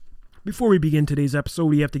Before we begin today's episode,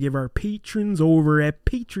 we have to give our patrons over at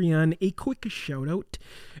Patreon a quick shout out.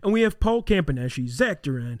 And we have Paul Campaneschi, Zach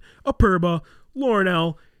Duran, Aperba, Lauren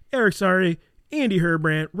L., Eric Sari, Andy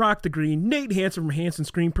Herbrandt, Rock the Green, Nate Hansen from Hansen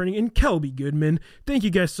Screen Printing, and Kelby Goodman. Thank you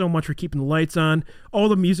guys so much for keeping the lights on, all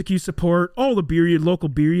the music you support, all the local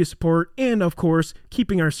beer you support, and of course,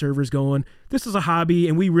 keeping our servers going. This is a hobby,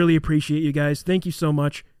 and we really appreciate you guys. Thank you so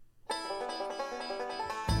much.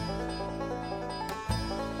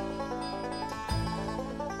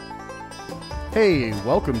 Hey,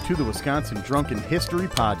 welcome to the Wisconsin Drunken History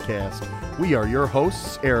Podcast. We are your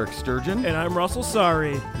hosts, Eric Sturgeon. And I'm Russell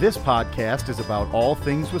Sari. This podcast is about all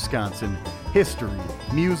things Wisconsin, history,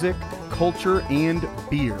 music, culture, and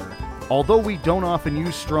beer. Although we don't often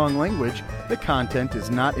use strong language, the content is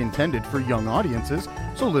not intended for young audiences,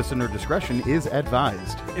 so listener discretion is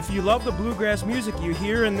advised. If you love the bluegrass music you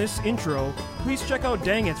hear in this intro, please check out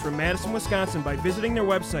Dang It's from Madison, Wisconsin by visiting their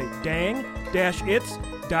website, dang-its.com.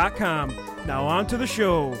 Now on to the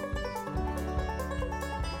show.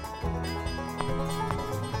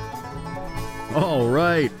 All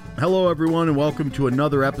right. Hello, everyone, and welcome to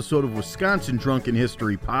another episode of Wisconsin Drunken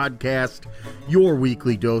History Podcast, your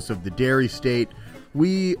weekly dose of the Dairy State.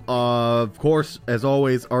 We, of course, as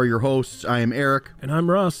always, are your hosts. I am Eric. And I'm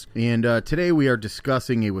Russ. And today we are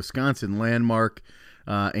discussing a Wisconsin landmark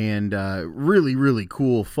and really, really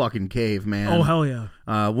cool fucking cave, man. Oh, hell yeah.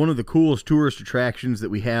 One of the coolest tourist attractions that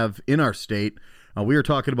we have in our state. We are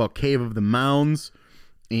talking about Cave of the Mounds.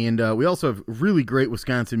 And we also have really great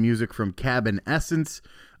Wisconsin music from Cabin Essence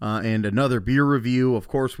and another beer review. Of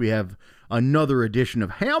course, we have another edition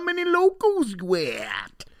of How Many Locals You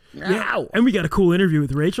At? Yeah, and we got a cool interview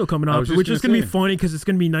with Rachel coming up, which is going to be funny because it's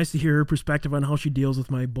going to be nice to hear her perspective on how she deals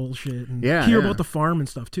with my bullshit and hear about the farm and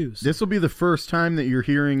stuff, too. So. This will be the first time that you're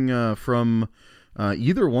hearing from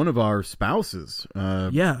either one of our spouses.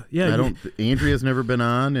 Andrea's never been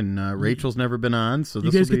on, and Rachel's never been on. So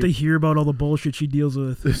you guys get to hear about all the bullshit she deals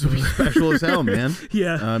with. This will be special as hell, man.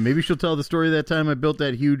 Yeah. Maybe she'll tell the story of that time I built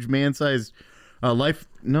that huge man-sized not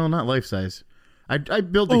life-size. I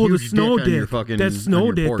built a huge snow dick on your fucking that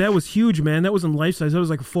snow dick. porch. That was huge, man. That wasn't life size. That was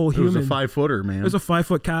like a full human. It was a 5-footer, man. It was a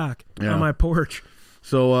 5-foot cock on my porch.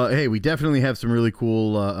 So, hey, we definitely have some really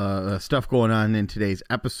cool stuff going on in today's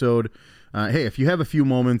episode. Hey, if you have a few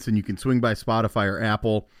moments and you can swing by Spotify or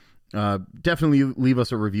Apple, definitely leave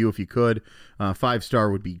us a review if you could.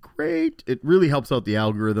 5-star would be great. It really helps out the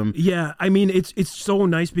algorithm. Yeah, I mean it's so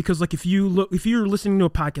nice because like if you're listening to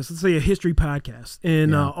a podcast, let's say a history podcast,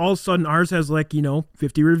 and all of a sudden ours has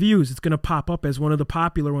 50 reviews, it's gonna pop up as one of the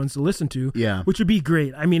popular ones to listen to. Yeah, which would be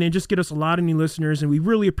great. I mean, and just get us a lot of new listeners, and we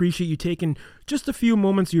really appreciate you taking just a few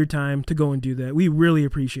moments of your time to go and do that. We really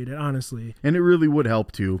appreciate it, honestly. And it really would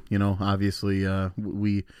help too. Obviously,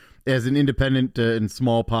 we. As an independent and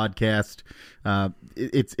small podcast,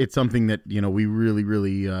 it's something that we really,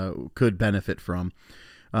 really could benefit from.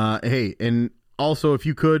 Hey, and also if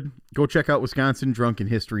you could go check out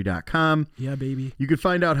WisconsinDrunkenHistory.com. Yeah, baby. You can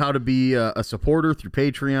find out how to be a supporter through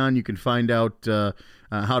Patreon. You can find out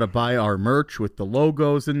how to buy our merch with the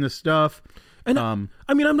logos and the stuff. And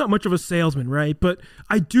I mean, I'm not much of a salesman, right? But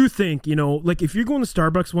I do think, if you're going to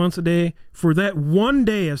Starbucks once a day, for that one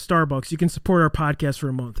day of Starbucks, you can support our podcast for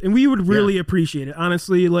a month. And we would really appreciate it.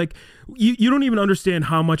 Honestly, you don't even understand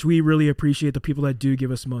how much we really appreciate the people that do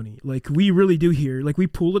give us money. Like, we really do here. Like, we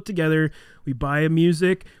pool it together. We buy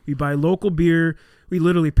music. We buy local beer. We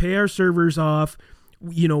literally pay our servers off.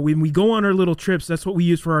 When we go on our little trips, that's what we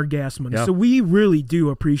use for our gas money. Yeah. So we really do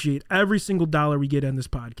appreciate every single dollar we get on this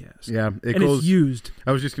podcast. Yeah. It's used.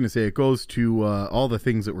 I was just going to say, it goes to all the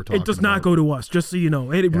things that we're talking about. It does not go to us, just so you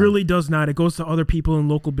know. It really does not. It goes to other people in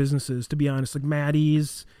local businesses, to be honest, like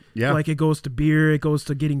Maddie's. Yeah. Like, it goes to beer. It goes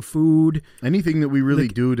to getting food. Anything that we really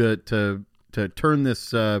do to turn this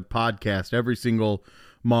podcast every single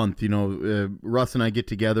month. Russ and I get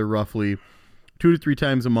together roughly 2 to 3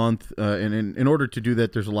 times a month, and in order to do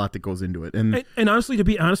that, there's a lot that goes into it. And honestly, to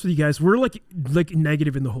be honest with you guys, we're like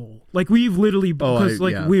negative in the hole. Like, we've literally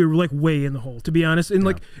we're like way in the hole, to be honest.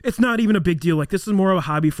 And it's not even a big deal. Like, this is more of a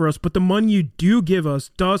hobby for us. But the money you do give us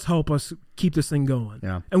does help us keep this thing going.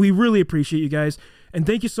 Yeah, and we really appreciate you guys. And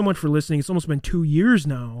thank you so much for listening. It's almost been 2 years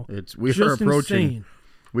now. We are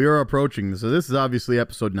approaching. So this is obviously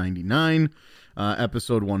episode 99.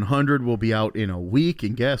 Episode 100 will be out in a week,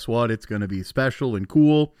 and guess what? It's going to be special and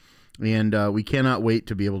cool, and we cannot wait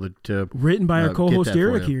to be able to written by our co-host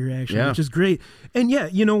Eric here, actually, which is great. And yeah,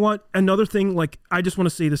 you know what? Another thing, I just want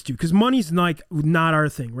to say this too, because money's not our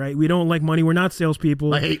thing, right? We don't like money. We're not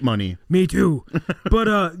salespeople. I hate money. Me too.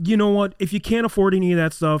 But you know what? If you can't afford any of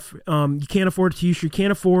that stuff, you can't afford a t-shirt, you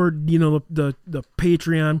can't afford the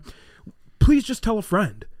Patreon. please just tell a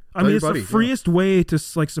friend. I mean, it's the buddy, freest way to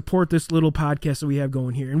like support this little podcast that we have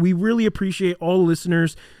going here. And we really appreciate all the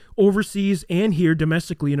listeners overseas and here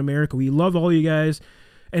domestically in America. We love all you guys.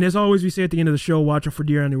 And as always, we say at the end of the show, watch out for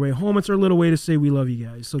deer on their way home. It's our little way to say we love you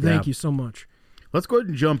guys. So thank you so much. Let's go ahead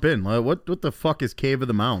and jump in. What the fuck is Cave of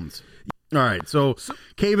the Mounds? All right, so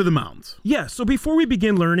Cave of the Mounds. Yeah, so before we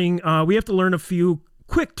begin learning, we have to learn a few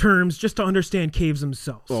quick terms just to understand caves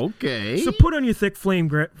themselves. Okay. So put on your thick flame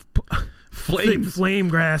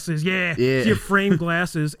glasses, yeah. Your frame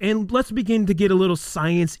glasses, and let's begin to get a little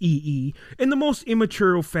science in the most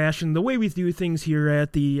immature fashion, the way we do things here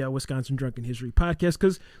at the Wisconsin Drunken History Podcast,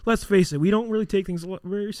 because let's face it, we don't really take things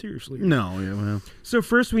very seriously. No, yeah, well. So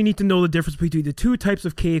first we need to know the difference between the two types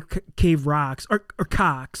of cave rocks, or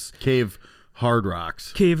cocks. Cave hard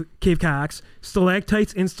rocks. Cave cocks,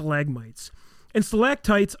 stalactites and stalagmites. And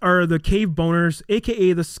stalactites are the cave boners,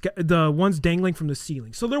 a.k.a. the ones dangling from the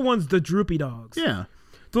ceiling. So they're the droopy dogs. Yeah.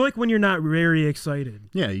 They're like when you're not very excited.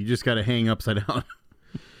 Yeah, you just got to hang upside down.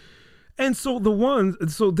 And so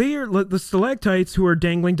they are the stalactites who are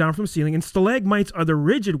dangling down from the ceiling, and stalagmites are the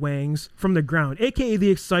rigid wangs from the ground, a.k.a. the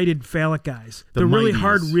excited phallic guys. The really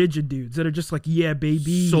hard, rigid dudes that are just like, yeah,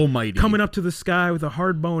 baby. So mighty. Coming up to the sky with a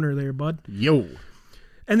hard boner there, bud. Yo.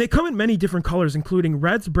 And they come in many different colors, including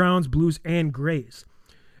reds, browns, blues, and grays.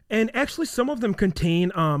 And actually, some of them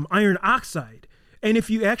contain iron oxide. And if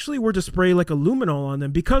you actually were to spray like a luminol on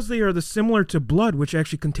them, because they are similar to blood, which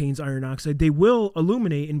actually contains iron oxide, they will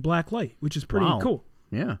illuminate in black light, which is pretty cool.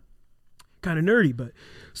 Yeah. Kind of nerdy, but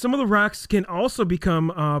some of the rocks can also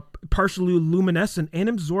become partially luminescent and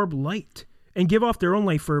absorb light and give off their own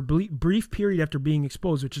light for a brief period after being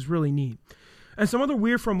exposed, which is really neat. And some other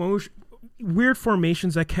weird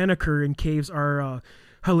formations that can occur in caves are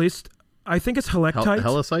I think it's helictites.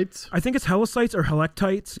 Helicites? I think it's helicites or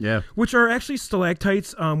helictites. Yeah. Which are actually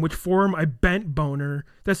stalactites, which form a bent boner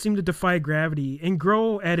that seem to defy gravity and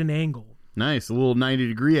grow at an angle. Nice, a little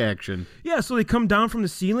 90-degree action. Yeah, so they come down from the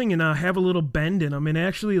ceiling and have a little bend in them, and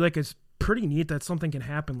actually, like, it's pretty neat that something can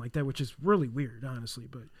happen like that, which is really weird, honestly.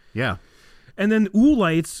 But yeah. And then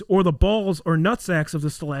oolites, or the balls or nutsacks of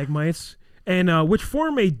the stalagmites, and which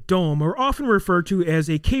form a dome, are often referred to as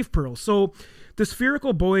a cave pearl. So the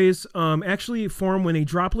spherical buoys actually form when a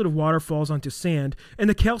droplet of water falls onto sand, and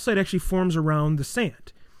the calcite actually forms around the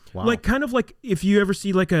sand. Wow. Like kind of like if you ever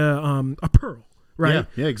see like a pearl, right?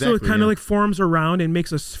 Yeah, exactly. So it kind of like forms around and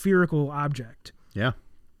makes a spherical object. Yeah.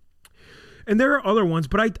 And there are other ones,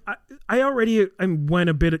 but I already went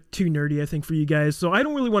a bit too nerdy, I think, for you guys. So I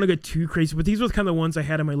don't really want to get too crazy, but these were kind of the ones I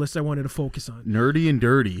had on my list I wanted to focus on. Nerdy and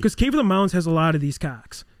dirty. Because Cave of the Mounds has a lot of these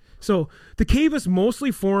cocks. So the cave is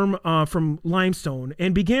mostly formed from limestone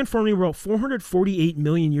and began forming about 448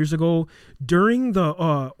 million years ago during the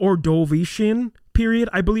Ordovician period,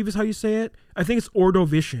 I believe is how you say it. I think it's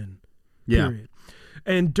Ordovician period.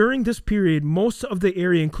 And during this period, most of the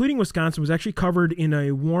area, including Wisconsin, was actually covered in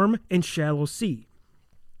a warm and shallow sea.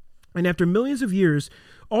 And after millions of years,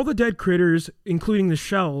 all the dead critters, including the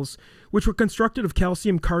shells, which were constructed of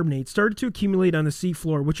calcium carbonate, started to accumulate on the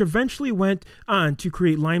seafloor, which eventually went on to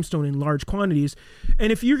create limestone in large quantities.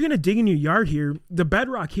 And if you're going to dig in your yard here, the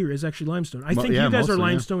bedrock here is actually limestone. I think you guys are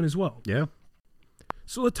limestone as well. Yeah.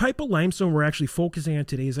 So the type of limestone we're actually focusing on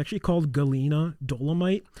today is actually called galena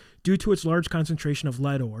dolomite due to its large concentration of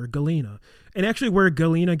lead ore, galena. And actually where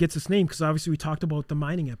galena gets its name, because obviously we talked about the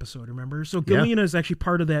mining episode, remember? So galena is actually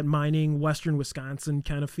part of that mining, western Wisconsin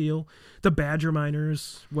kind of feel. The Badger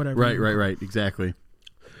miners, whatever. Right. Exactly.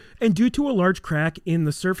 And due to a large crack in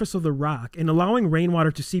the surface of the rock and allowing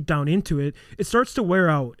rainwater to seep down into it, it starts to wear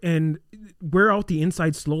out the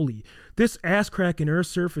inside slowly. This ass crack in Earth's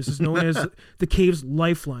surface is known as the cave's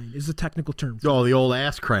lifeline, is the technical term. Oh, the old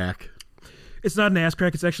ass crack. It's not an ass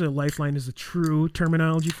crack. It's actually a lifeline is the true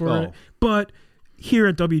terminology for it. But here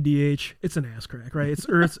at WDH, it's an ass crack, right? It's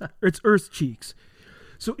Earth's cheeks.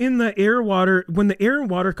 So when the air and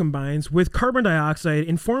water combines with carbon dioxide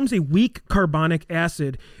and forms a weak carbonic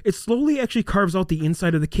acid, it slowly actually carves out the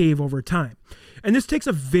inside of the cave over time. And this takes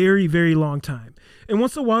a very, very long time. And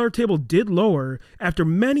once the water table did lower, after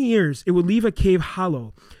many years, it would leave a cave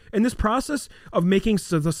hollow. And this process of making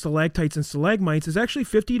the stalactites and stalagmites is actually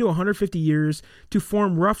 50 to 150 years to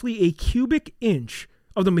form roughly a cubic inch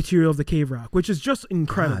of the material of the cave rock, which is just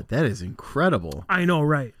incredible. God, that is incredible. I know,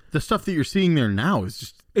 right? The stuff that you're seeing there now is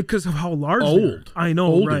just because of how large old. I know,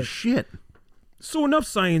 old right? As shit. So enough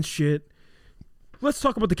science shit. Let's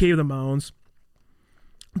talk about the Cave of the Mounds.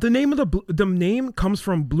 The name comes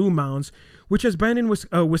from Blue Mounds, which has been in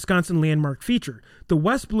a Wisconsin landmark feature, the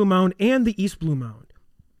West Blue Mound and the East Blue Mound.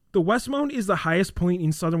 The West Mountain is the highest point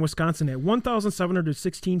in southern Wisconsin at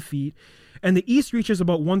 1,716 feet, and the east reaches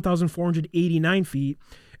about 1,489 feet.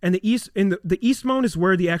 And the East Mountain is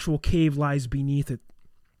where the actual cave lies beneath it.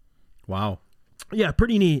 Wow. Yeah,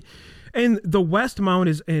 pretty neat. And the West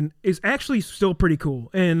Mountain is actually still pretty cool.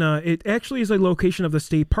 And it actually is a location of the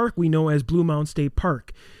state park we know as Blue Mountain State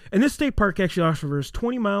Park. And this state park actually offers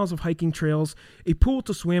 20 miles of hiking trails, a pool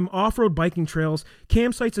to swim, off-road biking trails,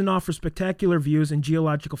 campsites, and offers spectacular views and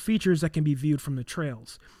geological features that can be viewed from the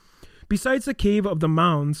trails. Besides the Cave of the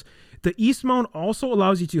Mounds, the East Mountain also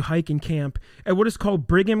allows you to hike and camp at what is called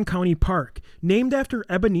Brigham County Park, named after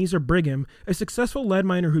Ebenezer Brigham, a successful lead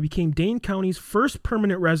miner who became Dane County's first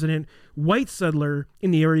permanent resident white settler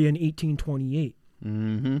in the area in 1828.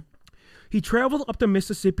 Mm-hmm. He traveled up the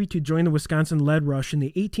Mississippi to join the Wisconsin lead rush in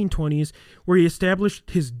the 1820s, where he established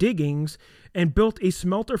his diggings and built a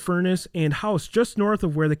smelter furnace and house just north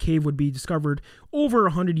of where the cave would be discovered over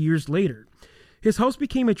 100 years later. His house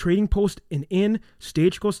became a trading post, an inn,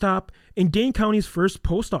 stagecoach stop, and Dane County's first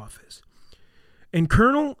post office. And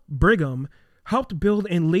Colonel Brigham helped build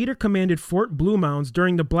and later commanded Fort Blue Mounds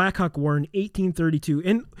during the Black Hawk War in 1832.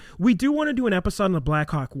 And we do want to do an episode on the Black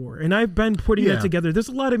Hawk War, and I've been putting that together. There's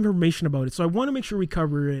a lot of information about it, so I want to make sure we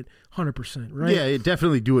cover it 100%, right? Yeah,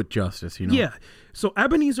 definitely do it justice, you know? Yeah. So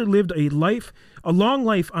Ebenezer lived a long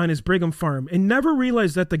life on his Brigham farm and never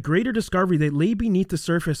realized that the greater discovery that lay beneath the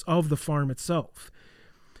surface of the farm itself.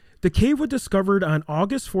 The cave was discovered on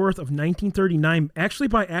August 4th of 1939, actually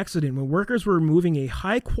by accident, when workers were removing a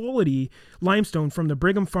high-quality limestone from the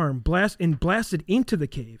Brigham farm blasted into the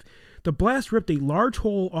cave. The blast ripped a large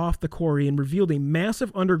hole off the quarry and revealed a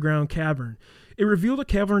massive underground cavern. It revealed a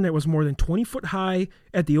cavern that was more than 20 foot high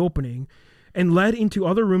at the opening and led into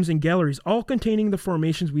other rooms and galleries, all containing the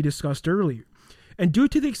formations we discussed earlier. And due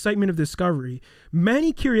to the excitement of discovery,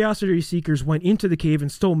 many curiosity seekers went into the cave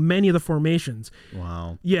and stole many of the formations.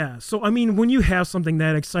 Wow. Yeah, so I mean, when you have something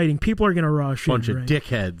that exciting, people are going to rush Bunch in, of right?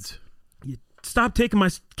 dickheads. Stop taking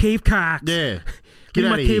my cave cocks. Yeah. Leave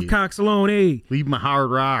my cave cocks alone, hey. Leave my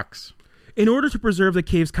hard rocks. In order to preserve the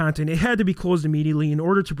cave's content, it had to be closed immediately in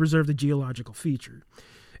order to preserve the geological feature.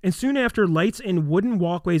 And soon after, lights and wooden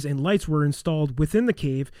walkways and lights were installed within the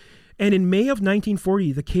cave. And in May of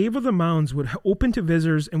 1940, the Cave of the Mounds would open to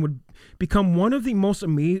visitors and would become one of the most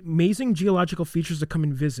amazing geological features to come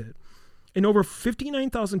and visit. And over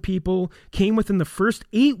 59,000 people came within the first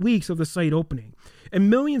 8 weeks of the site opening, and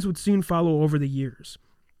millions would soon follow over the years.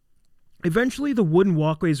 Eventually, the wooden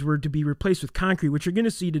walkways were to be replaced with concrete, which you're going to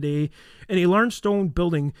see today, and a large stone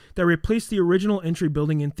building that replaced the original entry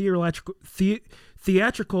building, and theatrical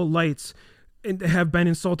lights and have been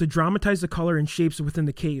installed to dramatize the color and shapes within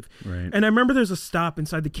the cave. Right. And I remember there's a stop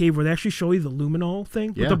inside the cave where they actually show you the luminol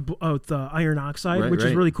thing with the iron oxide, which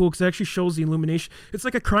is really cool because it actually shows the illumination. It's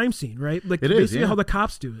like a crime scene, right? Like basically how the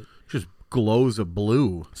cops do it. Just glows of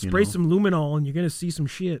blue. Spray some luminol and you're going to see some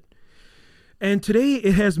shit. And today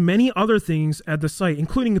it has many other things at the site,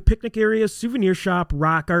 including a picnic area, souvenir shop,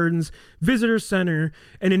 rock gardens, visitor center,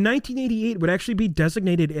 and in 1988 would actually be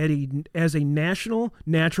designated as a national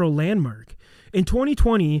natural landmark. In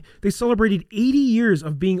 2020, they celebrated 80 years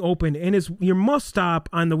of being open and is your must stop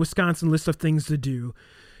on the Wisconsin list of things to do.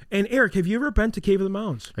 And Eric, have you ever been to Cave of the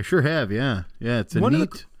Mounds? I sure have, yeah. Yeah, it's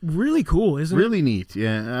really cool, isn't it? Really neat,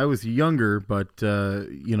 yeah. I was younger, but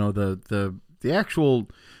the actual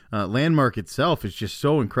landmark itself is just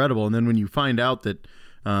so incredible. And then when you find out that,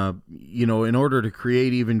 in order to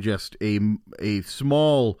create even just a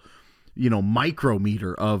small,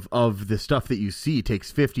 micrometer of the stuff that you see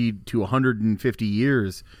takes 50 to 150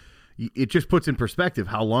 years, it just puts in perspective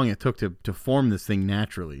how long it took to form this thing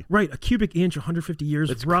naturally. Right, a cubic inch, 150 years,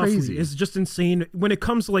 That's roughly. crazy. It's just insane when it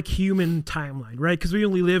comes to like human timeline, right? Because we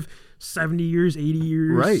only live 70 years, 80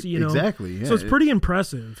 years. Right, exactly. Yeah. So it's pretty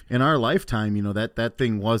impressive. In our lifetime, that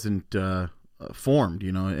thing wasn't formed,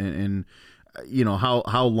 and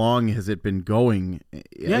how long has it been going?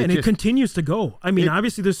 Yeah, it continues to go. I mean,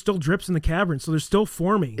 obviously there's still drips in the cavern, so they're still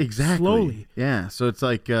forming slowly. Yeah, so it's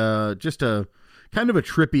like just a kind of a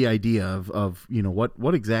trippy idea of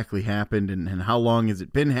what exactly happened and how long has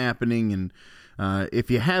it been happening, and if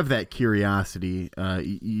you have that curiosity,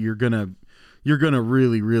 you're gonna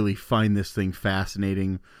really, really find this thing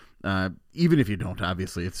fascinating. Even if you don't,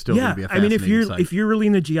 obviously, it's still gonna be a fascinating site. if you're really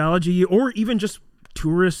into geology or even just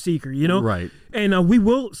tourist seeker, right? And we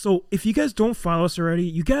will. So if you guys don't follow us already,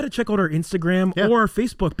 you got to check out our Instagram or our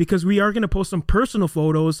Facebook, because we are going to post some personal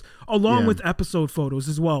photos along with episode photos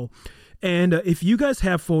as well. And if you guys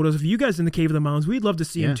have photos, if you guys in the Cave of the Mountains, we'd love to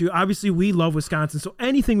see them too. Obviously, we love Wisconsin, so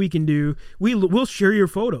anything we can do, we'll share your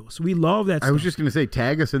photos. We love that stuff. I was just going to say,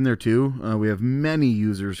 tag us in there too. We have many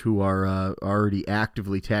users who are already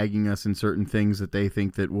actively tagging us in certain things that they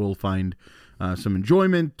think that we'll find some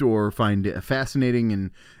enjoyment or find it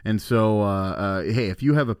fascinating. And so, hey, if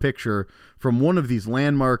you have a picture from one of these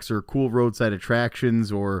landmarks or cool roadside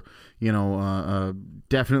attractions or,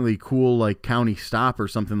 definitely cool like county stop or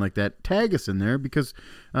something like that, tag us in there because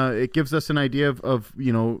it gives us an idea of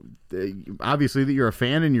obviously that you're a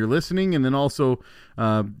fan and you're listening, and then also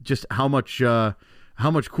just how much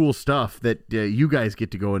cool stuff that you guys get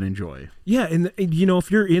to go and enjoy. Yeah, and if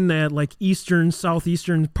you're in that like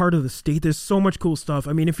southeastern part of the state, there's so much cool stuff.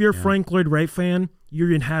 I mean, if you're a Frank Lloyd Wright fan,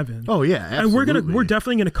 you're in heaven. Oh yeah, absolutely. And we're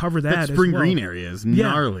definitely gonna cover that. Spring as well. Green area is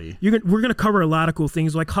gnarly. We're gonna cover a lot of cool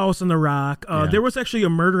things like House on the Rock. There was actually a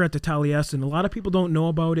murder at the Taliesin. A lot of people don't know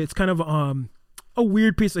about it. It's kind of a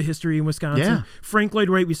weird piece of history in Wisconsin. Yeah. Frank Lloyd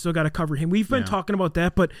Wright, we still got to cover him. We've been talking about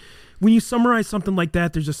that, but when you summarize something like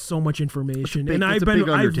that, there's just so much information. I've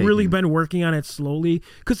really been working on it slowly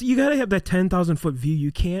because you got to have that 10,000 foot view.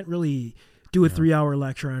 You can't really do a 3-hour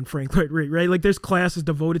lecture on Frank Lloyd Wright, right? Like there's classes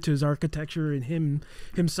devoted to his architecture and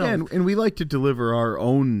himself. Yeah, and we like to deliver our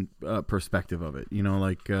own perspective of it.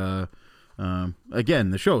 Again,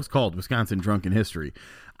 the show is called Wisconsin Drunken History.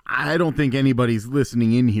 I don't think anybody's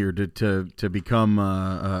listening in here to become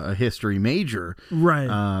a history major,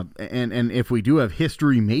 right? And if we do have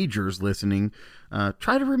history majors listening,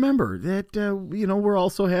 try to remember that we're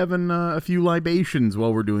also having a few libations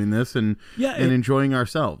while we're doing this and enjoying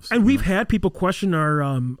ourselves. And we've had people question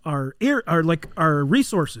our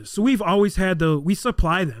resources. So we've always had we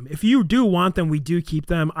supply them. If you do want them, we do keep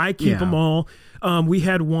them. I keep them all. We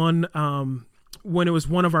had one. When it was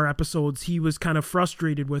one of our episodes, he was kind of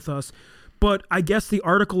frustrated with us, but I guess the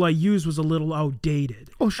article I used was a little outdated.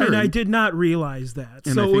 Oh, sure. And I did not realize that.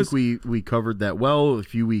 And so I think we covered that well a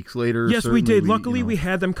few weeks later. Yes, we did. Luckily, we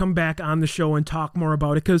had them come back on the show and talk more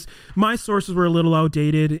about it because my sources were a little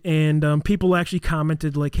outdated, and people actually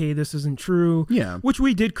commented like, hey, this isn't true. Yeah. Which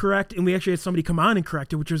we did correct, and we actually had somebody come on and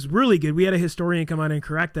correct it, which was really good. We had a historian come on and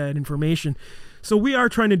correct that information. So we are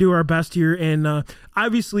trying to do our best here, and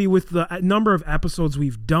obviously with the number of episodes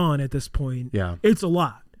we've done at this point, it's a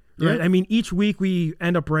lot. Right? Yeah. I mean, each week we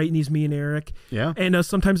end up writing these, me and Eric. Yeah. And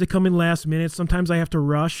sometimes they come in last minute. Sometimes I have to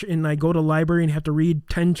rush, and I go to the library and have to read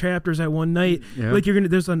 10 chapters at one night. Yeah. Like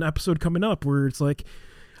there's an episode coming up where it's like,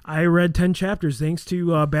 I read 10 chapters thanks to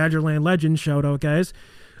Badgerland Legends. Shout out, guys.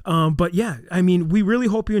 But yeah, I mean, we really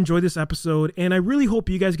hope you enjoy this episode, and I really hope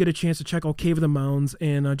you guys get a chance to check out Cave of the Mounds,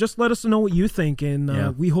 and just let us know what you think,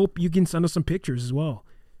 and we hope you can send us some pictures as well.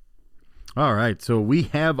 All right, so we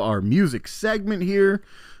have our music segment here.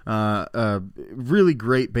 Really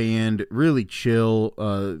great band, really chill.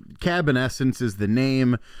 Cabin Essence is the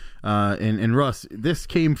name, and Russ, this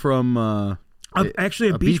came from actually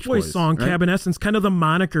a Beach Boys song, right? Cabin Essence, kind of the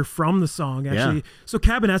moniker from the song, actually. Yeah. So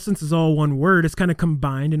Cabin Essence is all one word. It's kind of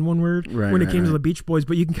combined in one word when it came to the Beach Boys,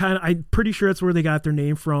 but you can I'm pretty sure that's where they got their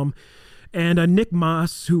name from. And Nick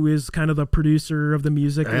Moss, who is kind of the producer of the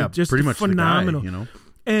music, just pretty much phenomenal. The guy,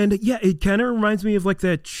 And yeah, it kind of reminds me of like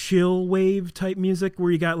that chill wave type music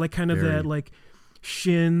where you got like kind of that like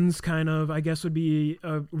Shins kind of, I guess would be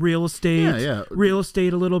Real Estate. Real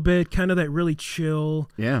Estate a little bit, kind of that really chill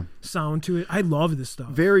sound to it. I love this stuff.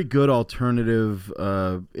 Very good alternative.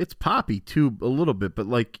 It's poppy too a little bit, but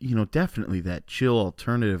like, definitely that chill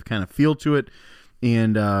alternative kind of feel to it.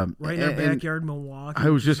 And right in our backyard, Milwaukee. I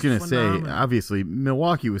was just going to say, obviously,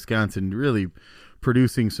 Milwaukee, Wisconsin, really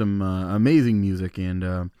producing some amazing music. And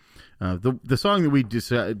the song that we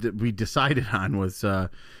decided on was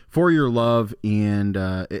For Your Love, and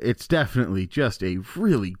it's definitely just a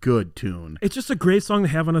really good tune. It's just a great song to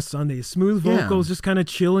have on a Sunday. Smooth vocals, just kind of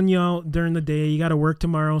chilling you out during the day. You got to work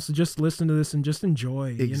tomorrow, so just listen to this and just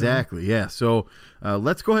enjoy. Exactly, yeah. So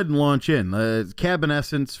let's go ahead and launch in. Cabin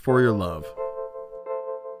Essence, For Your Love.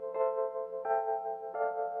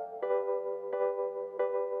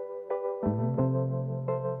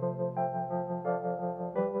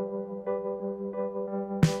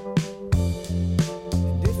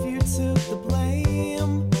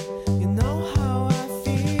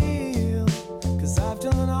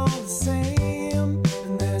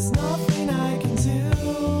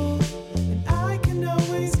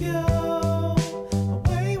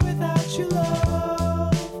 Away without your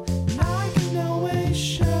love, and I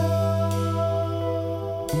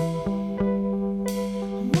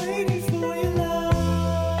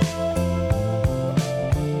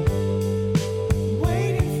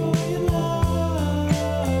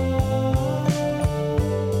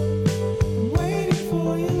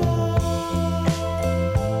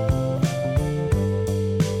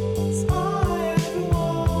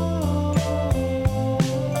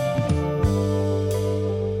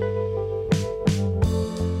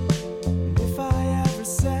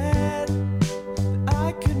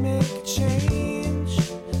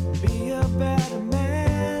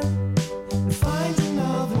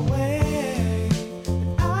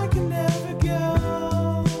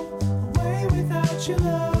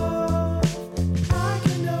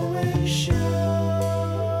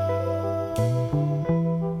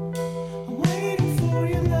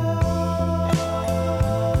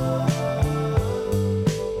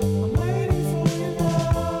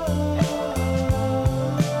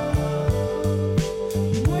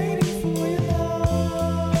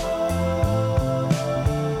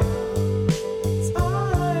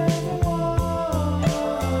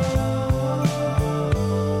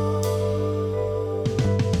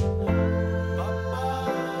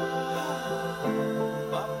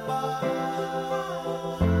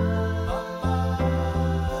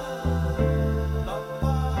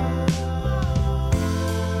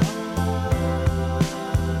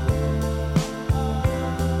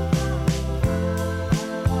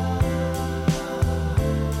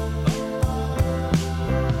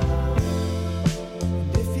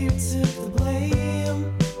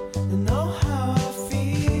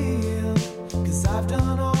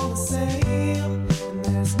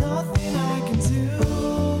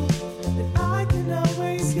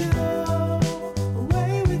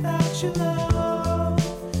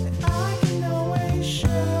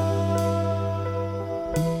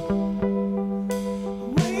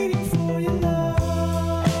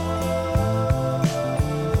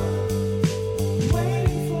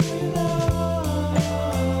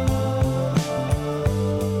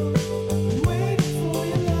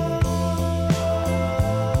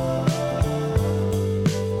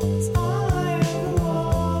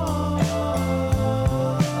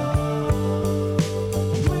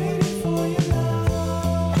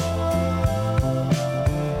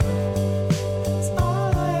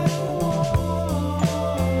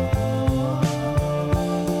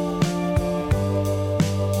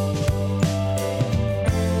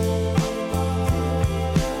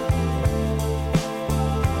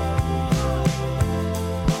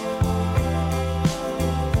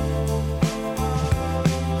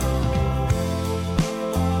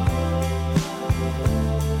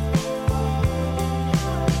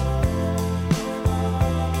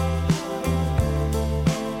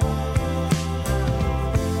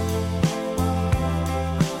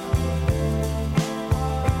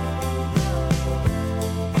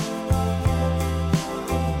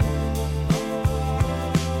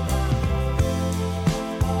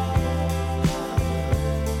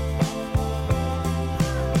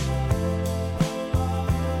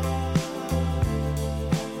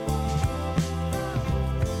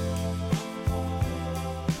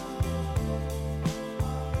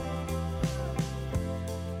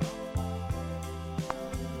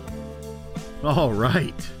All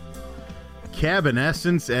right. Cabin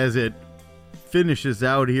Essence as it finishes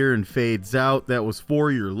out here and fades out. That was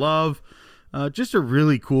For Your Love. Just a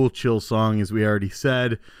really cool, chill song, as we already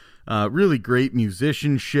said. Really great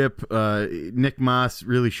musicianship. Nick Moss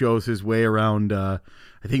really shows his way around, I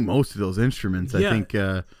think, most of those instruments. Yeah. I think,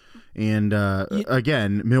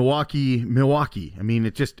 again, Milwaukee. I mean,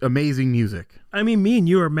 it's just amazing music. I mean, me and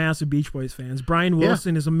you are massive Beach Boys fans. Brian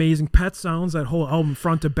Wilson is amazing. Pet Sounds, that whole album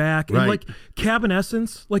front to back. And, Right. like, Cabin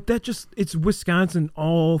Essence, like, that just, it's Wisconsin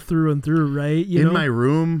all through and through, right? You know? My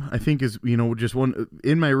Room, I think, is, just one,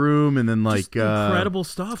 In My Room, and then, like... Just incredible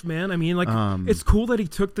stuff, man. I mean, like, it's cool that he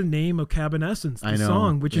took the name of Cabin Essence, the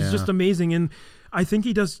song, which is just amazing. And I think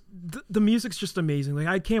he does... The music's just amazing. Like,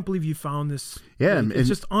 I can't believe you found this. Yeah, Like, it's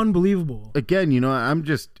just unbelievable. Again, I'm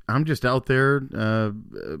just out there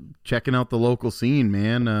checking out the local scene,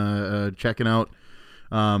 man. Checking out,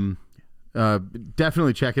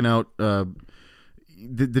 definitely checking out the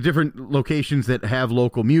different locations that have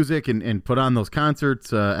local music and put on those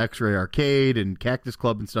concerts, X-Ray Arcade and Cactus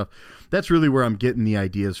Club and stuff. That's really where I'm getting the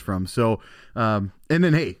ideas from. So, and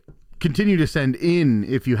then, hey, continue to send in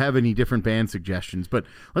if you have any different band suggestions. But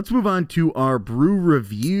let's move on to our brew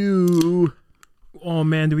review. Oh,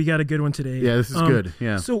 man, do we got a good one today. Yeah, this is good.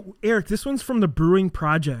 Yeah. So, Eric, this one's from the Brewing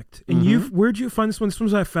Project. And where'd you find this one? This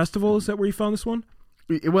one's at a festival. Is that where you found this one?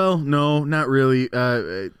 Well, no, not really.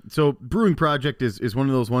 So Brewing Project is one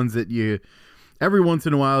of those ones that you, every once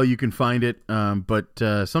in a while you can find it. But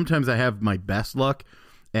sometimes I have my best luck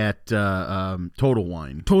at Total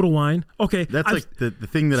Wine. Total Wine. Okay. That's like the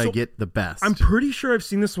thing that I get the best. I'm pretty sure I've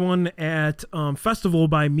seen this one at Festival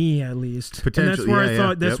by Me, at least. Potentially, and that's where I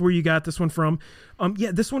thought that's yep. where you got this one from.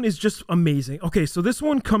 Yeah, this one is just amazing. Okay, so this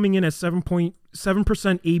one coming in at 7.7%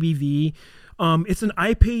 ABV. It's an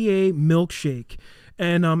IPA milkshake.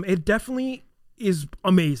 And it definitely is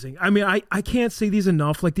amazing. I mean, I can't say these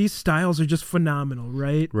enough. Like, these styles are just phenomenal,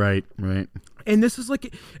 right? Right. And this is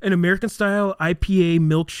like an American style IPA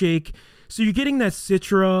milkshake. So you're getting that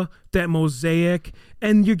Citra, that Mosaic,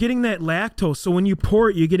 and you're getting that lactose. So when you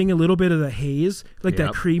pour it, you're getting a little bit of the haze, like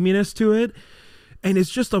that creaminess to it. And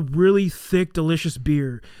it's just a really thick, delicious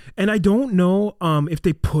beer. And I don't know if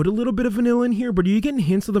they put a little bit of vanilla in here, but are you getting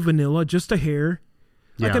hints of the vanilla, just a hair?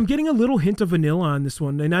 Like, I'm getting a little hint of vanilla on this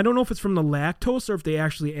one. And I don't know if it's from the lactose or if they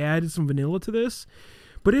actually added some vanilla to this.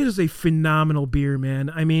 But it is a phenomenal beer,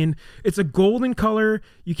 man. I mean, it's a golden color.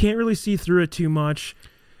 You can't really see through it too much.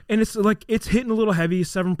 And it's like, it's hitting a little heavy,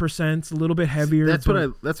 7%. It's a little bit heavier. That's what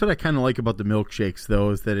I kind of like about the milkshakes,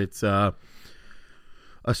 though, is that it's a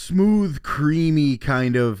smooth, creamy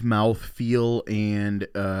kind of mouthfeel, and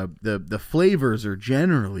the flavors are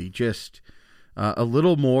generally just a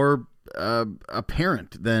little more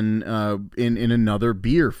apparent than in another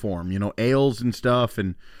beer form, ales and stuff.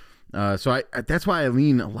 And so I that's why I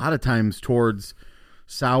lean a lot of times towards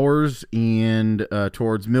sours and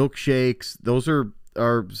towards milkshakes. Those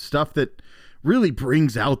are stuff that really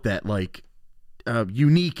brings out that like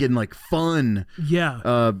unique and like fun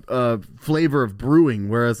flavor of brewing,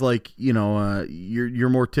 whereas like your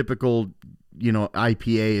more typical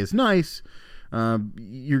IPA is nice.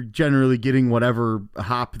 You're generally getting whatever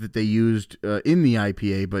hop that they used in the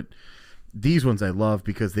IPA, but these ones I love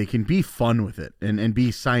because they can be fun with it and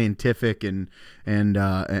be scientific and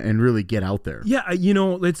really get out there. Yeah,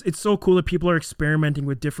 it's so cool that people are experimenting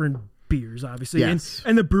with different beers, obviously. Yes.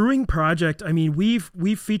 And the Brewing Project, I mean, we've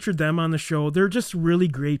featured them on the show. They're just really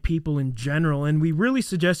great people in general, and we really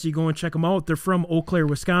suggest you go and check them out. They're from Eau Claire,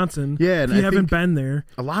 Wisconsin. Yeah, and if you I haven't think been there,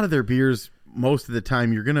 a lot of their beers, most of the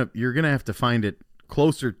time, you're gonna have to find it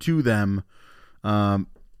closer to them,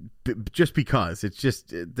 just because it's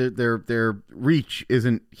just their reach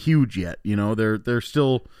isn't huge yet. They're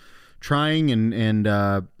still trying,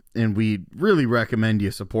 and we really recommend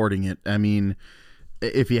you supporting it. I mean,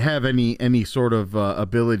 if you have any sort of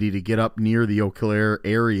ability to get up near the Eau Claire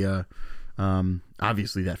area,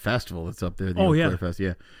 obviously that festival that's up there, the Eau Claire Fest,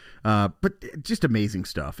 but just amazing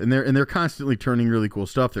stuff, and they're constantly turning really cool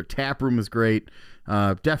stuff. Their tap room is great.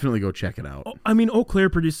 Definitely go check it out. I mean, Eau Claire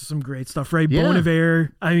produces some great stuff, right? Yeah. Bon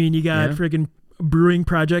Iver. I mean, you got friggin' Brewing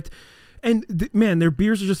Project. And man, their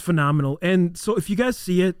beers are just phenomenal. And so if you guys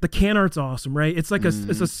see it, the can art's awesome, right? It's like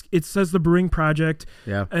it says the Brewing Project.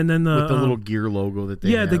 Yeah. And then with the little gear logo that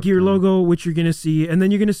they have. the gear logo, which you're gonna see, and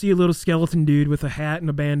then you're gonna see a little skeleton dude with a hat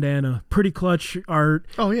and a bandana. Pretty clutch art.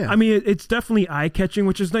 Oh yeah. I mean, it's definitely eye catching,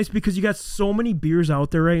 which is nice because you got so many beers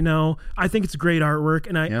out there right now. I think it's great artwork,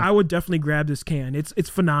 and I would definitely grab this can. It's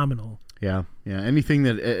phenomenal. Yeah. Anything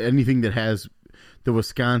that has the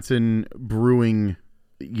Wisconsin brewing,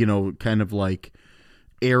 kind of like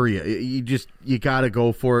area. You got to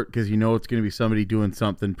go for it because you know it's going to be somebody doing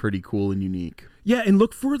something pretty cool and unique. Yeah, and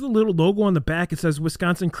look for the little logo on the back. It says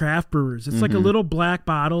Wisconsin Craft Brewers. It's like a little black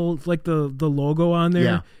bottle. It's like the logo on there.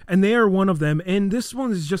 Yeah. And they are one of them. And this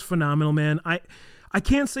one is just phenomenal, man. I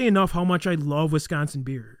can't say enough how much I love Wisconsin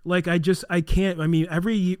beer. Like, I can't. I mean,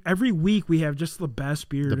 every week we have just the best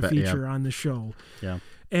beer to feature on the show. Yeah.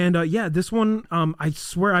 And, this one, I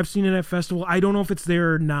swear I've seen it at festival. I don't know if it's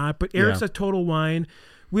there or not, but Eric's at Total Wine.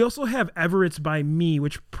 We also have Everett's by Me,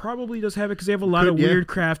 which probably does have it because they have a lot of weird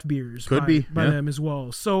craft beers by them as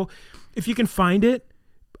well. So if you can find it,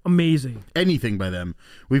 amazing. Anything by them.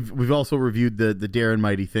 We've also reviewed the Darren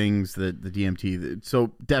Mighty Things, the DMT.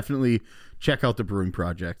 So definitely check out the Brewing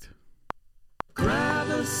Project. Grab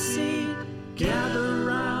a seat, gather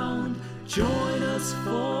round, join us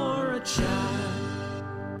for a chat.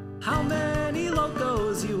 How many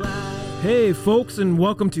locos you at? Hey folks, and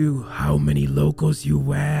welcome to How Many Locos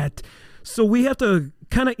You At. So we have to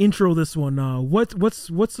kind of intro this one. What's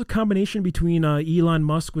the combination between Elon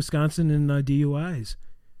Musk, Wisconsin, and DUIs?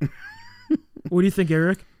 What do you think,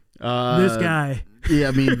 Eric? This guy. Yeah,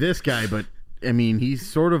 I mean this guy, but I mean he's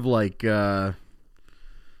sort of like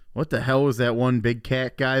what the hell was that one big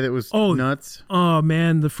cat guy that was nuts? Oh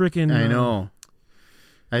man, the freaking I know.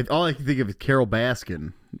 All I can think of is Carol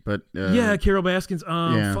Baskin. But Carol Baskin's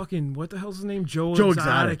fucking what the hell's his name? Joe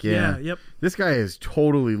Exotic. Yeah. Yep. This guy is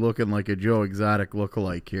totally looking like a Joe Exotic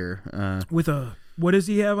lookalike here. With what does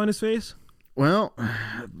he have on his face? Well, a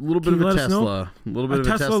little bit of a Tesla. A little bit of a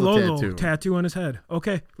Tesla logo tattoo on his head.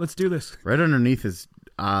 Okay, let's do this. Right underneath his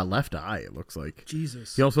left eye, it looks like.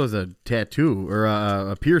 Jesus. He also has a tattoo, or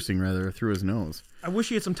a piercing, rather, through his nose. I wish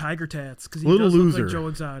he had some tiger tats, because he little does loser. look like Joe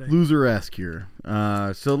Exotic. Loser-esque here.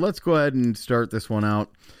 So let's go ahead and start this one out.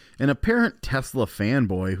 An apparent Tesla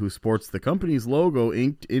fanboy who sports the company's logo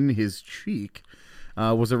inked in his cheek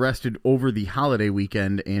was arrested over the holiday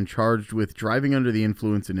weekend and charged with driving under the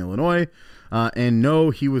influence in Illinois. And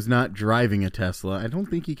no, he was not driving a Tesla. I don't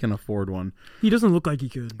think he can afford one. He doesn't look like he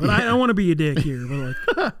could, but I don't want to be a dick here. But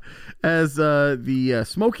like, as the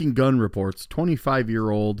Smoking Gun reports,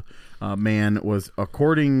 25-year-old man was,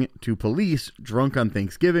 according to police, drunk on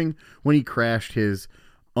Thanksgiving when he crashed his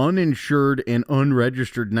uninsured and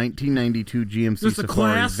unregistered 1992 GMC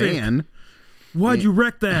Safari van. Why'd you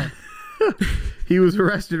wreck that? He was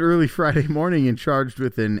arrested early Friday morning and charged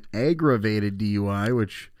with an aggravated DUI,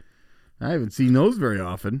 which I haven't seen those very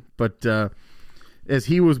often. But as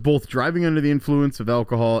he was both driving under the influence of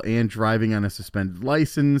alcohol and driving on a suspended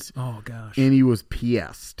license. Oh, gosh. And he was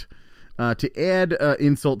PS'd. To add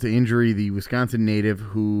insult to injury, the Wisconsin native,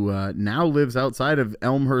 who now lives outside of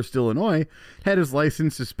Elmhurst, Illinois, had his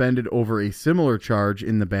license suspended over a similar charge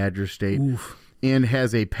in the Badger State. Oof. And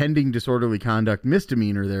has a pending disorderly conduct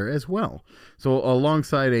misdemeanor there as well. So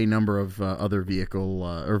alongside a number of other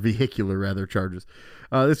vehicular charges.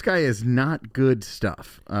 This guy is not good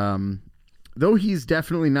stuff. Though he's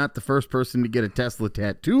definitely not the first person to get a Tesla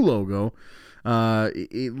tattoo logo.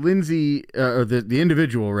 Lindsay, or the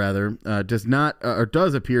individual rather, does not or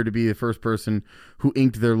does appear to be the first person who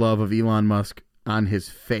inked their love of Elon Musk on his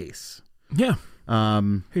face. Yeah.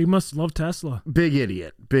 He must love Tesla. Big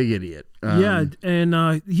idiot. Yeah,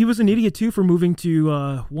 and he was an idiot too for moving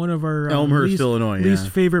to one of our Elmhurst, Illinois, least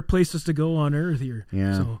favorite places to go on earth here.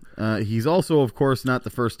 Yeah. So. He's also, of course, not the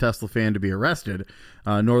first Tesla fan to be arrested,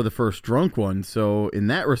 nor the first drunk one. So in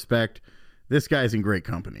that respect, this guy's in great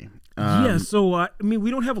company. So I mean, we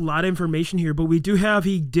don't have a lot of information here, but we do have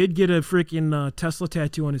he did get a freaking Tesla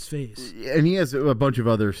tattoo on his face, and he has a bunch of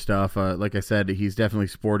other stuff. Like I said, he's definitely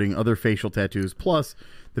sporting other facial tattoos, plus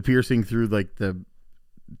the piercing through like the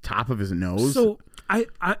top of his nose. So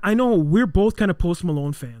I know we're both kind of Post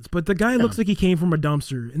Malone fans, but the guy looks like he came from a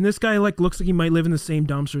dumpster, and this guy looks like he might live in the same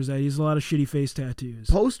dumpster as that. He has a lot of shitty face tattoos.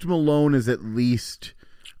 Post Malone is at least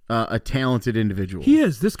a talented individual. He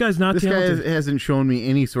is. This guy's not talented. This guy hasn't shown me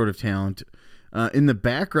any sort of talent. In the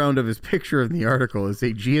background of his picture in the article is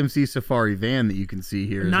a GMC Safari van that you can see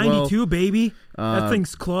here. 92, baby. That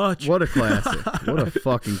thing's clutch. What a classic. What a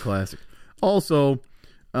fucking classic. Also,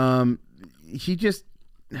 he just,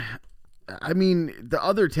 I mean, the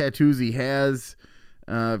other tattoos he has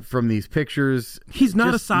from these pictures. He's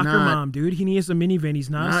not a soccer mom, dude. He needs a minivan. He's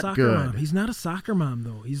not a soccer mom. He's not a soccer mom,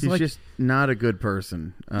 though. He's just not a good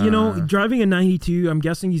person. Driving a 92, I'm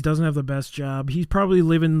guessing he doesn't have the best job. He's probably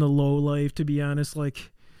living the low life, to be honest.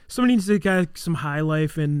 Like, somebody needs to get some high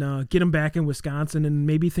life and get him back in Wisconsin, and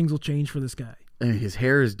maybe things will change for this guy. And his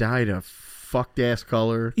hair is dyed a fucked ass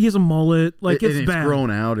color. He has a mullet. Like, it's it's bad.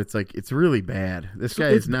 grown out. It's like, it's really bad. This guy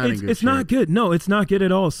is not in good shape. It's not good. No, it's not good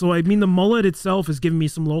at all. So, I mean, the mullet itself is giving me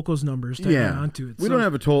some Locos numbers to add onto it. We don't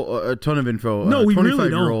have a ton of info. No, we really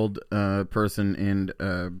don't. 25-year-old person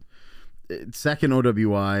and second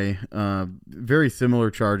OWI, very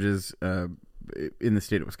similar charges in the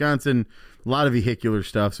state of Wisconsin. A lot of vehicular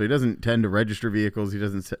stuff, so he doesn't tend to register vehicles. He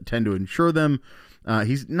doesn't tend to insure them.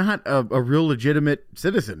 He's not a real legitimate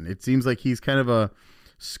citizen. It seems like he's kind of a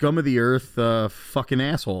scum of the earth fucking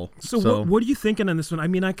asshole. So what are you thinking on this one? I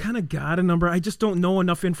mean, I kind of got a number. I just don't know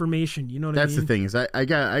enough information. You know what I mean? That's the thing is I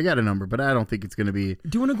got a number, but I don't think it's going to be.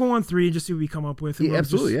 Do you want to go on 3 and just see what we come up with? Yeah,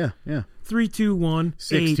 absolutely, yeah. 3, 2, 1,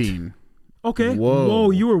 16. 8. Okay. Whoa,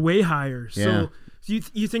 you were way higher. Yeah. So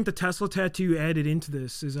you think the Tesla tattoo added into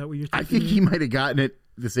this? Is that what you're thinking? I think he might have gotten it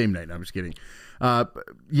the same night. No, I'm just kidding.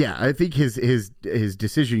 Yeah, I think his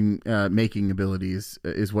decision making abilities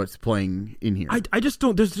is what's playing in here. I just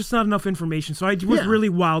don't. There's just not enough information. So I was really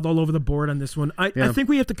wild all over the board on this one. I think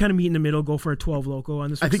we have to kind of meet in the middle. Go for a 12 loco on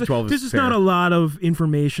this one. I think 12 is This is fair. not a lot of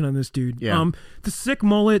information on this dude. Yeah. The sick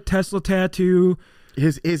mullet, Tesla tattoo.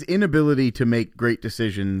 His inability to make great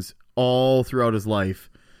decisions all throughout his life.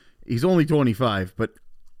 He's only 25, but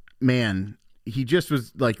man, he just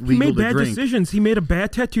was like legal He made to bad drink. decisions. He made a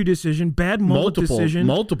bad tattoo decision, bad mullet decision.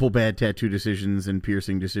 Multiple bad tattoo decisions and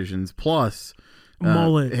piercing decisions, plus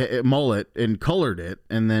mullet. and colored it,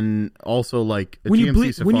 and then also like a when GMC you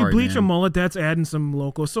bleach Safari, a mullet, that's adding some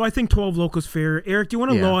locos. So I think 12 locos fair. Eric, do you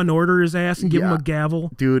want to Yeah. law and order his ass and give him Yeah. a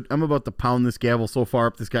gavel? Dude, I'm about to pound this gavel so far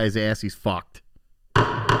up this guy's ass, he's fucked.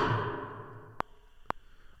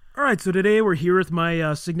 All right, so today we're here with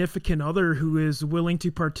my significant other who is willing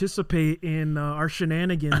to participate in our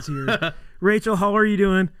shenanigans here. Rachel, how are you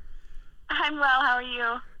doing? I'm well. How are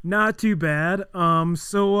you? Not too bad.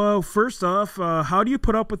 So first off, how do you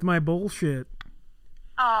put up with my bullshit?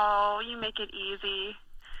 Oh, you make it easy.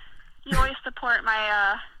 You always support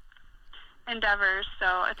my endeavors, so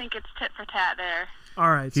I think it's tit for tat there.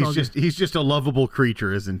 All right, so He's just a lovable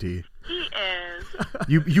creature, isn't he? He is.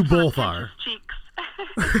 You both are. Cheeks.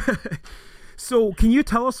 So can you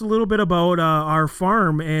tell us a little bit about our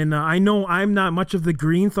farm? And I know I'm not much of the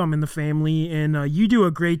green thumb in the family, and you do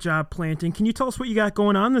a great job planting. Can you tell us what you got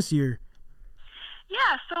going on this year?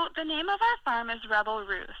 Yeah, so the name of our farm is Rebel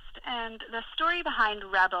Roost, and the story behind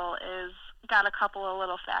Rebel is got a couple of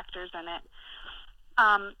little factors in it.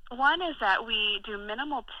 One is that we do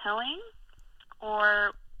minimal tilling,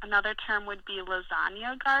 or another term would be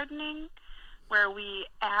lasagna gardening, where we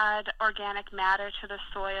add organic matter to the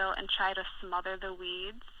soil and try to smother the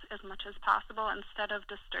weeds as much as possible instead of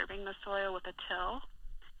disturbing the soil with a till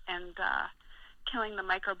and killing the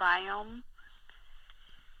microbiome.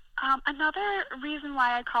 Another reason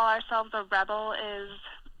why I call ourselves a rebel is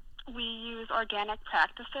we use organic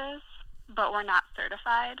practices, but we're not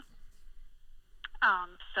certified.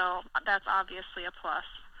 So that's obviously a plus.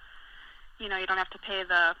 You know, you don't have to pay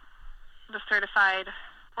the certified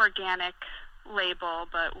organic label,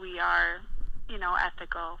 but we are, you know,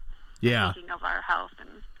 ethical, thinking of our health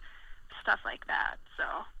and stuff like that. So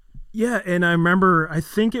yeah, and I remember, I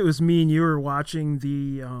think it was me and you were watching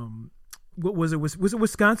the what was it? Was it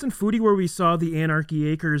Wisconsin Foodie where we saw the Anarchy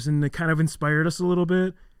Acres and it kind of inspired us a little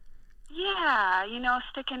bit? yeah, you know,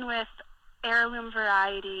 sticking with heirloom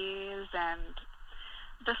varieties and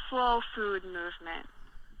the slow food movement,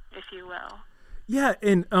 if you will. Yeah,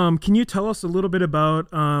 and can you tell us a little bit about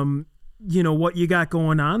you know, what you got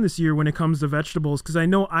going on this year when it comes to vegetables? Because I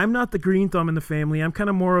know I'm not the green thumb in the family. I'm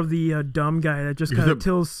kind of more of the dumb guy that just kind of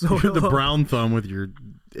tills soil. You're the brown thumb with your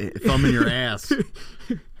thumb in your ass.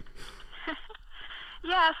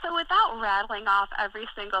 Yeah, so without rattling off every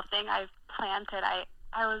single thing I've planted,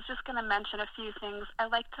 I was just going to mention a few things. I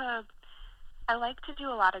like to do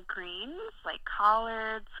a lot of greens, like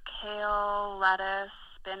collards, kale, lettuce,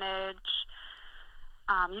 spinach.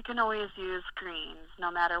 You can always use greens,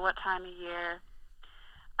 no matter what time of year.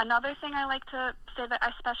 Another thing I like to say that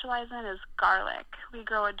I specialize in is garlic. We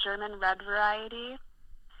grow a German red variety.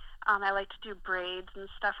 I like to do braids and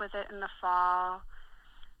stuff with it in the fall.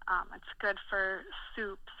 It's good for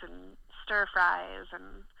soups and stir fries,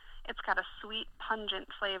 and it's got a sweet, pungent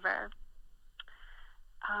flavor.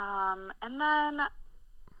 And then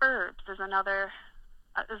herbs is another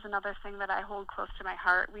thing that I hold close to my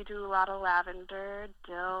heart. We do a lot of lavender,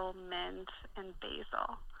 dill, mint, and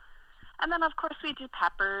basil. And then, of course, we do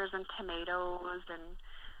peppers and tomatoes, and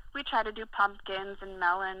we try to do pumpkins and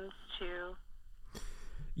melons, too.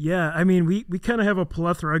 Yeah, I mean, we kind of have a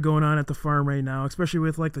plethora going on at the farm right now, especially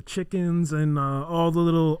with like the chickens and all the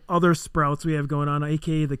little other sprouts we have going on,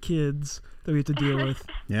 aka the kids that we have to deal with.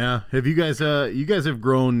 Yeah. Have you guys have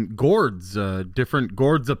grown gourds, different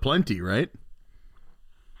gourds aplenty, right?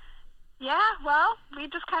 Yeah, well, we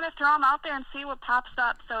just kind of throw them out there and see what pops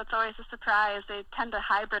up, so it's always a surprise. They tend to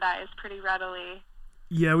hybridize pretty readily.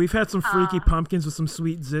 Yeah, we've had some freaky pumpkins with some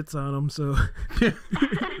sweet zits on them, so...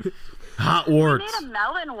 Hot We warts. made a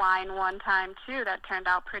melon wine one time, too, that turned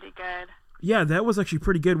out pretty good. Yeah, that was actually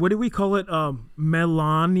pretty good. What did we call it?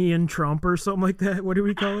 Melanian Trump or something like that? What did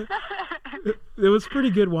we call it? It was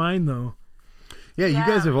pretty good wine, though. Yeah, you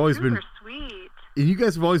guys have always been super sweet. you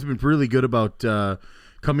guys have always been really good about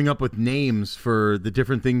coming up with names for the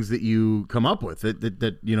different things that you come up with.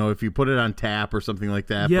 That you know, if you put it on tap or something like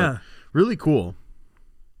that. Yeah. But really cool.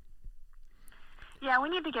 Yeah, we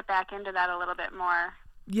need to get back into that a little bit more.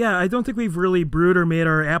 Yeah, I don't think we've really brewed or made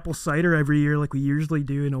our apple cider every year like we usually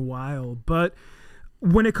do in a while. But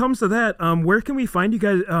when it comes to that, where can we find you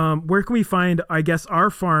guys? Where can we find, I guess,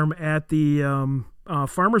 our farm at the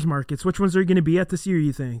farmers markets? Which ones are you going to be at this year,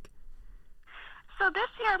 you think? So this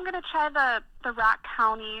year I'm going to try the Rock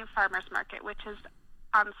County Farmers Market, which is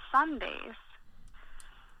on Sundays.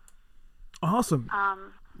 Awesome.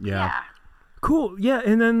 Yeah. Cool. Yeah,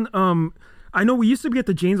 and then I know we used to be at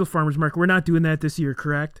the Janesville Farmers Market. We're not doing that this year,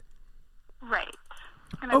 correct? Right.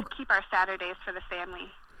 We're going to keep our Saturdays for the family.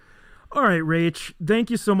 All right, Rach, thank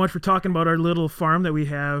you so much for talking about our little farm that we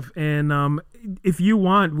have. And if you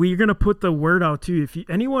want, we're going to put the word out, too. If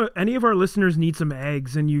any of our listeners need some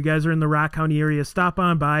eggs and you guys are in the Rock County area, stop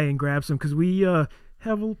on by and grab some because we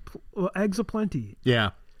have eggs aplenty. Yeah.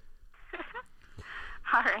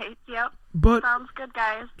 All right. Yep. But Sounds good,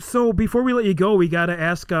 guys. so before we let you go, we got to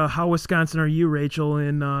ask how Wisconsin are you, Rachel?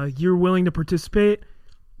 And you're willing to participate?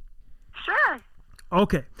 Sure.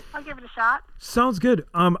 Okay. I'll give it a shot. Sounds good.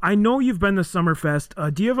 I know you've been to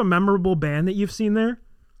Summerfest. Do you have a memorable band that you've seen there?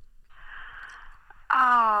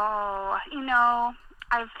 Oh,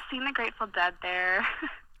 I've seen the Grateful Dead there.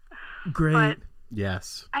 Great. But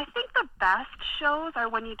Yes. I think the best shows are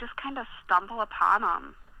when you just kind of stumble upon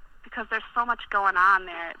them because there's so much going on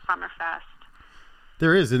there at Summerfest.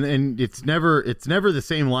 There is, and it's never the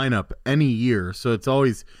same lineup any year, so it's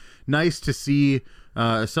always nice to see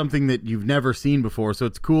something that you've never seen before. So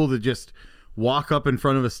it's cool to just walk up in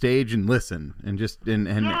front of a stage and listen, and just and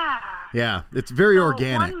Yeah. it's very So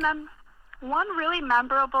organic. One really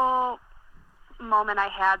memorable moment I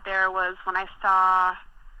had there was when I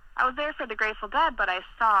was there for the Grateful Dead, but I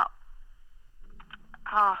saw,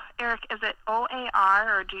 Eric, is it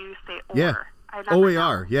OAR or do you say OR? Yeah. I never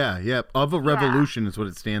OAR, know. yeah, of a revolution is what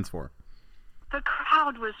it stands for. The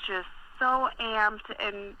crowd was just so amped,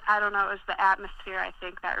 and I don't know, it was the atmosphere, I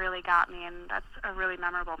think, that really got me, and that's a really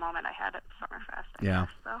memorable moment I had at Summerfest. I guess,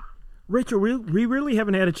 so. Rachel, we really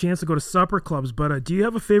haven't had a chance to go to supper clubs, but do you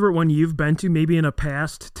have a favorite one you've been to, maybe in a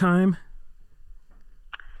past time?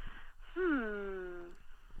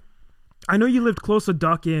 I know you lived close to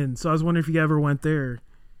Duck Inn, so I was wondering if you ever went there.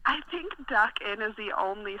 I think Duck Inn is the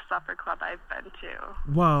only supper club I've been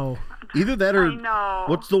to. Wow. Either that or I know.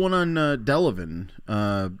 what's the one on Delavan?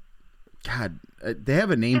 They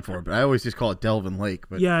have a name for it, but I always just call it Delvin Lake.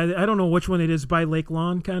 But Yeah, I don't know which one it is, by Lake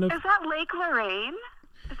Lawn, kind of. Is that Lake Lorraine?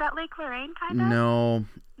 Is that Lake Lorraine, kind of? no,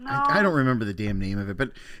 No. I don't remember the damn name of it,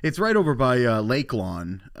 but it's right over by Lake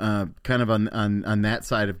Lawn, kind of on that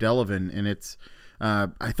side of Delavan, and it's.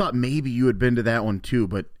 I thought maybe you had been to that one too,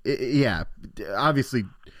 but yeah, obviously,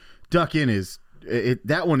 Duck Inn is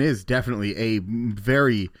that one is definitely a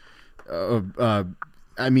very.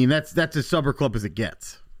 I mean, that's as supper club as it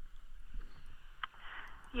gets.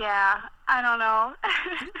 Yeah, I don't know.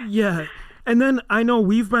 Yeah. And then I know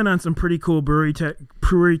we've been on some pretty cool brewery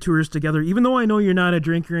tours together, even though I know you're not a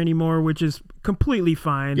drinker anymore, which is completely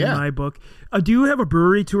fine in my book. Do you have a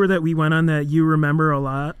brewery tour that we went on that you remember a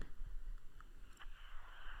lot?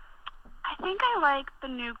 I think I like the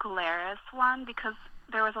New Glarus one because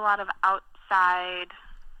there was a lot of outside,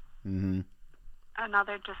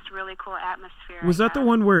 another just really cool atmosphere. Was that the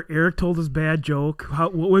one where Eric told his bad joke?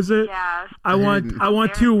 What was it? Yeah. I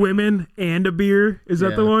want two women and a beer. Is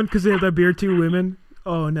that the Yeah. one? Because they have that beer, two women.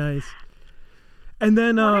 Oh, nice. And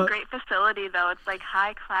then What a great facility, though. It's like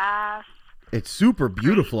high class. It's super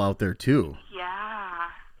beautiful out there too. Yeah.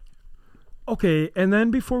 okay, and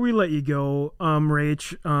then before we let you go,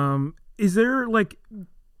 Rach, is there like,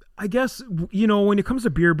 I guess, when it comes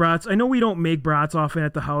to beer brats, I know we don't make brats often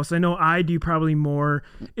at the house. I know I do probably more.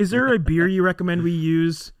 Is there a beer you recommend we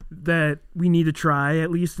use that we need to try,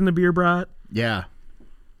 at least in the beer brat? Yeah.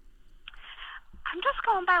 I'm just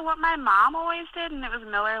going going by what my mom always did, and it was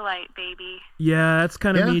Miller Lite, baby. Yeah, that's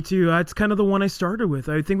kind of Yeah. me too. That's kind of the one I started with.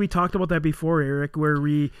 I think we talked about that before, Eric,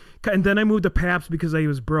 and then I moved to Pabst because I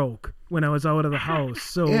was broke when I was out of the house.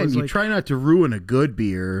 So Yeah, it and was you like, try not to ruin a good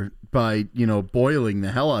beer by, boiling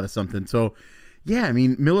the hell out of something. So, yeah, I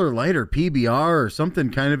mean, Miller Lite or PBR or something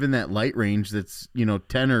kind of in that light range that's,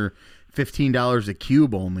 $10 or $15 a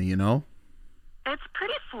cube only, It's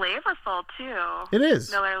pretty flavorful, too. It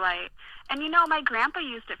is. Miller Lite. And, my grandpa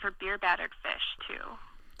used it for beer-battered fish, too.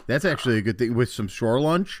 That's actually a good thing with some shore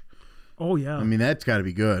lunch. oh yeah. I mean, that's got to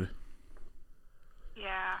be good.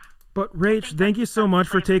 Yeah. But Rach, thank you so much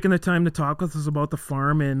for taking the time to talk with us about the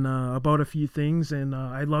farm and about a few things. And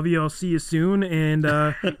I love you. I'll see you soon. And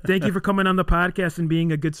thank you for coming on the podcast and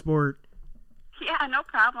being a good sport. Yeah, no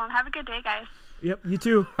problem. Have a good day, guys. Yep, you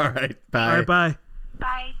too. All right. Bye. All right, bye.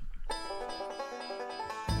 Bye.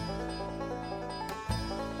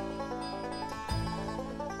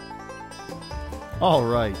 All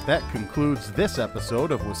right. That concludes this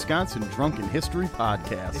episode of Wisconsin Drunken History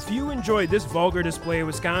Podcast. If you enjoyed this vulgar display of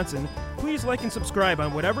Wisconsin, please like and subscribe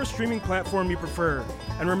on whatever streaming platform you prefer.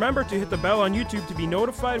 And remember to hit the bell on YouTube to be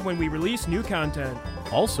notified when we release new content.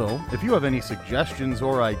 Also, if you have any suggestions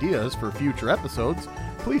or ideas for future episodes,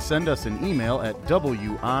 please send us an email at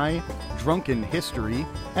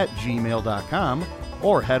widrunkenhistory@gmail.com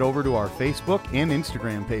or head over to our Facebook and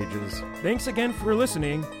Instagram pages. Thanks again for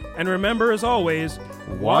listening, and remember, as always,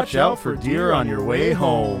 Watch out for deer on your way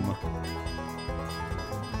home.